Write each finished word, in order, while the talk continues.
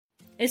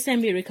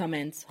SMB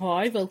Recommends.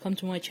 Hi, welcome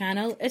to my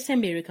channel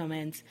SMB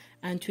Recommends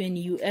and to a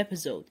new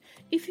episode.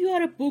 If you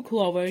are a book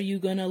lover, you're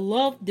gonna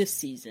love this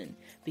season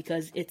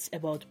because it's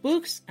about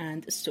books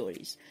and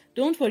stories.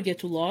 Don't forget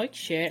to like,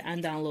 share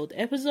and download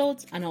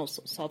episodes and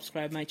also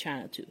subscribe my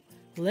channel too.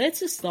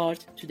 Let's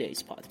start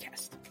today's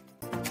podcast.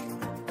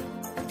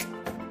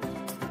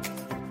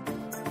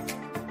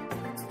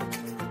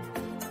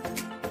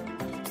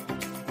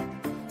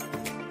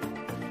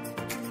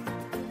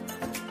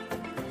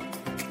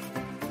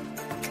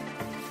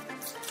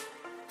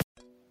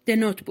 The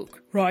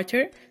Notebook,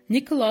 writer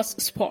Nicholas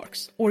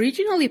Sparks,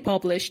 originally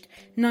published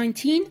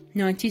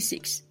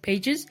 1996,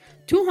 pages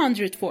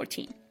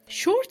 214.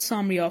 Short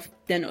summary of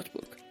The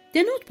Notebook.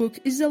 The Notebook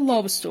is a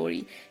love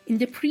story in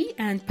the pre-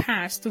 and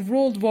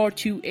post-World War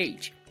II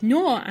age.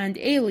 Noah and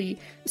Ellie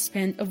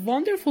spend a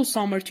wonderful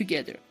summer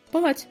together,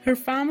 but her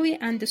family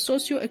and the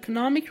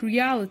socio-economic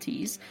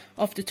realities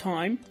of the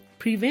time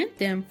prevent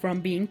them from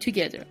being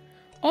together.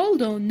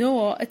 Although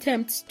Noah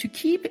attempts to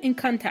keep in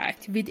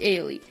contact with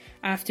Ellie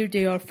after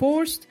they are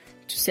forced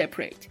to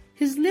separate,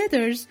 his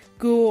letters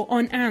go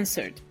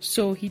unanswered,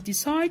 so he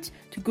decides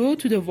to go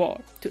to the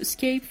war to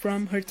escape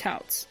from her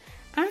thoughts.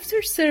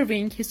 After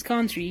serving his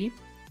country,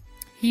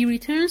 he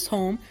returns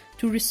home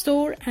to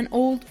restore an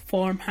old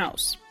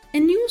farmhouse. A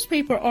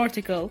newspaper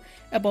article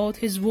about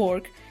his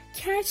work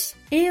catches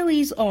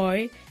Ellie's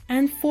eye,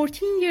 and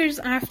 14 years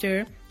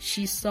after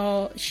she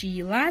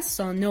last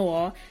saw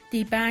Noah,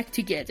 they back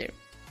together.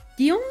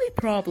 The only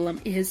problem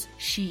is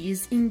she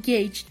is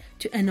engaged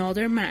to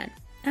another man.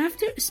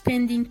 After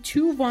spending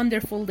 2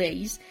 wonderful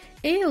days,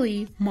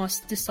 Ellie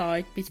must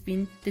decide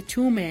between the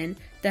 2 men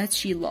that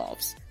she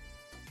loves.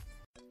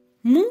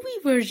 Movie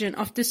version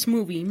of this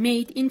movie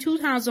made in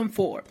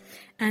 2004,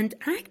 and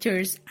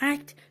actors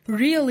act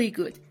really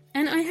good.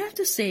 And I have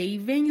to say,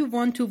 when you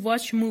want to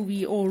watch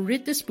movie or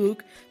read this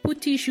book,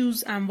 put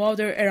tissues and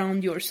water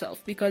around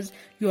yourself because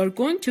you are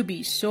going to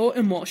be so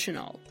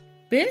emotional.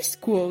 Best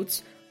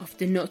quotes of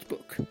The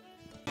Notebook.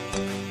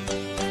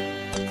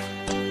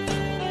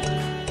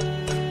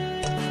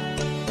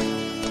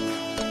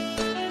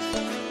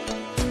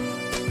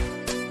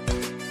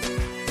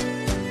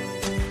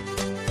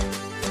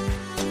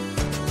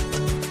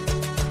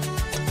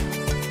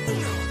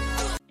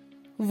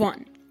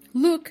 One.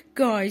 Look,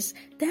 guys,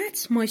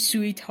 that's my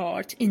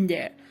sweetheart in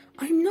there.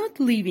 I'm not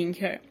leaving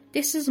her.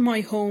 This is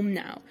my home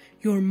now.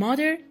 Your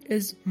mother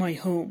is my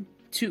home.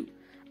 2.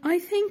 I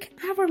think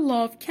our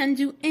love can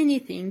do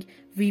anything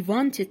we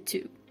want it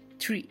to.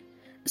 3.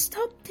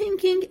 Stop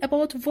thinking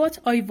about what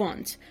I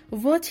want,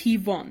 what he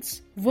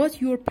wants,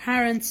 what your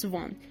parents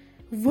want.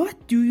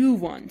 What do you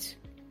want?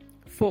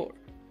 4.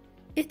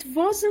 It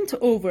wasn't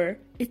over,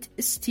 it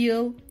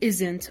still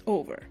isn't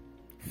over.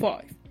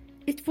 5.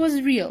 It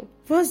was real,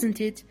 wasn't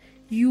it?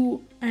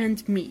 You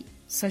and me.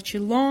 Such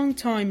a long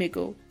time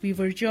ago, we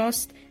were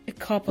just a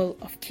couple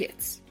of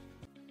kids.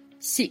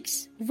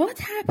 6. What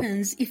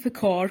happens if a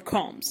car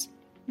comes?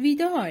 We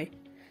die.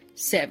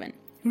 7.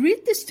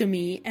 Read this to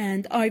me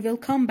and I will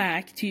come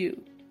back to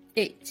you.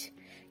 8.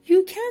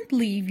 You can't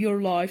live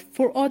your life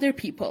for other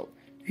people.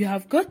 You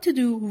have got to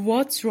do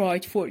what's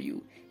right for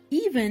you,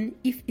 even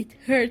if it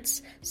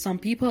hurts some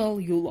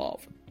people you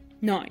love.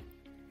 9.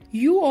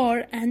 You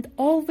are and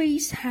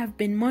always have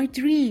been my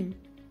dream.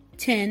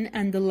 10.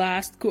 And the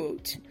last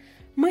quote.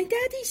 My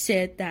daddy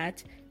said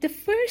that the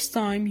first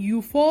time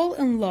you fall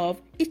in love,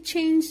 it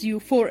changes you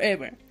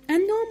forever.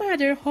 And no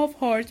matter how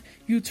hard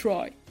you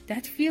try,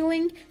 that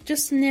feeling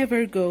just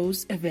never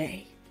goes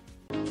away.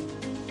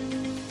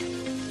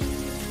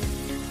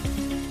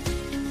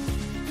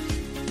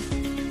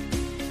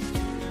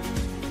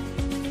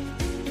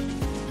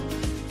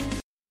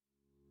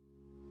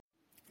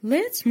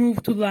 Let's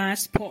move to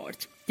last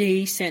part,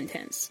 the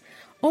sentence.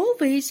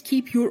 Always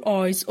keep your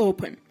eyes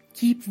open.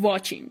 Keep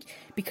watching,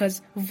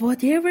 because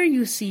whatever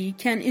you see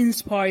can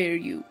inspire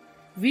you.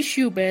 Wish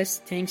you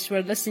best. Thanks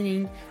for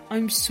listening.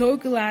 I'm so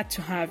glad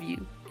to have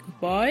you.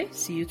 Goodbye.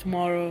 See you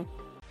tomorrow.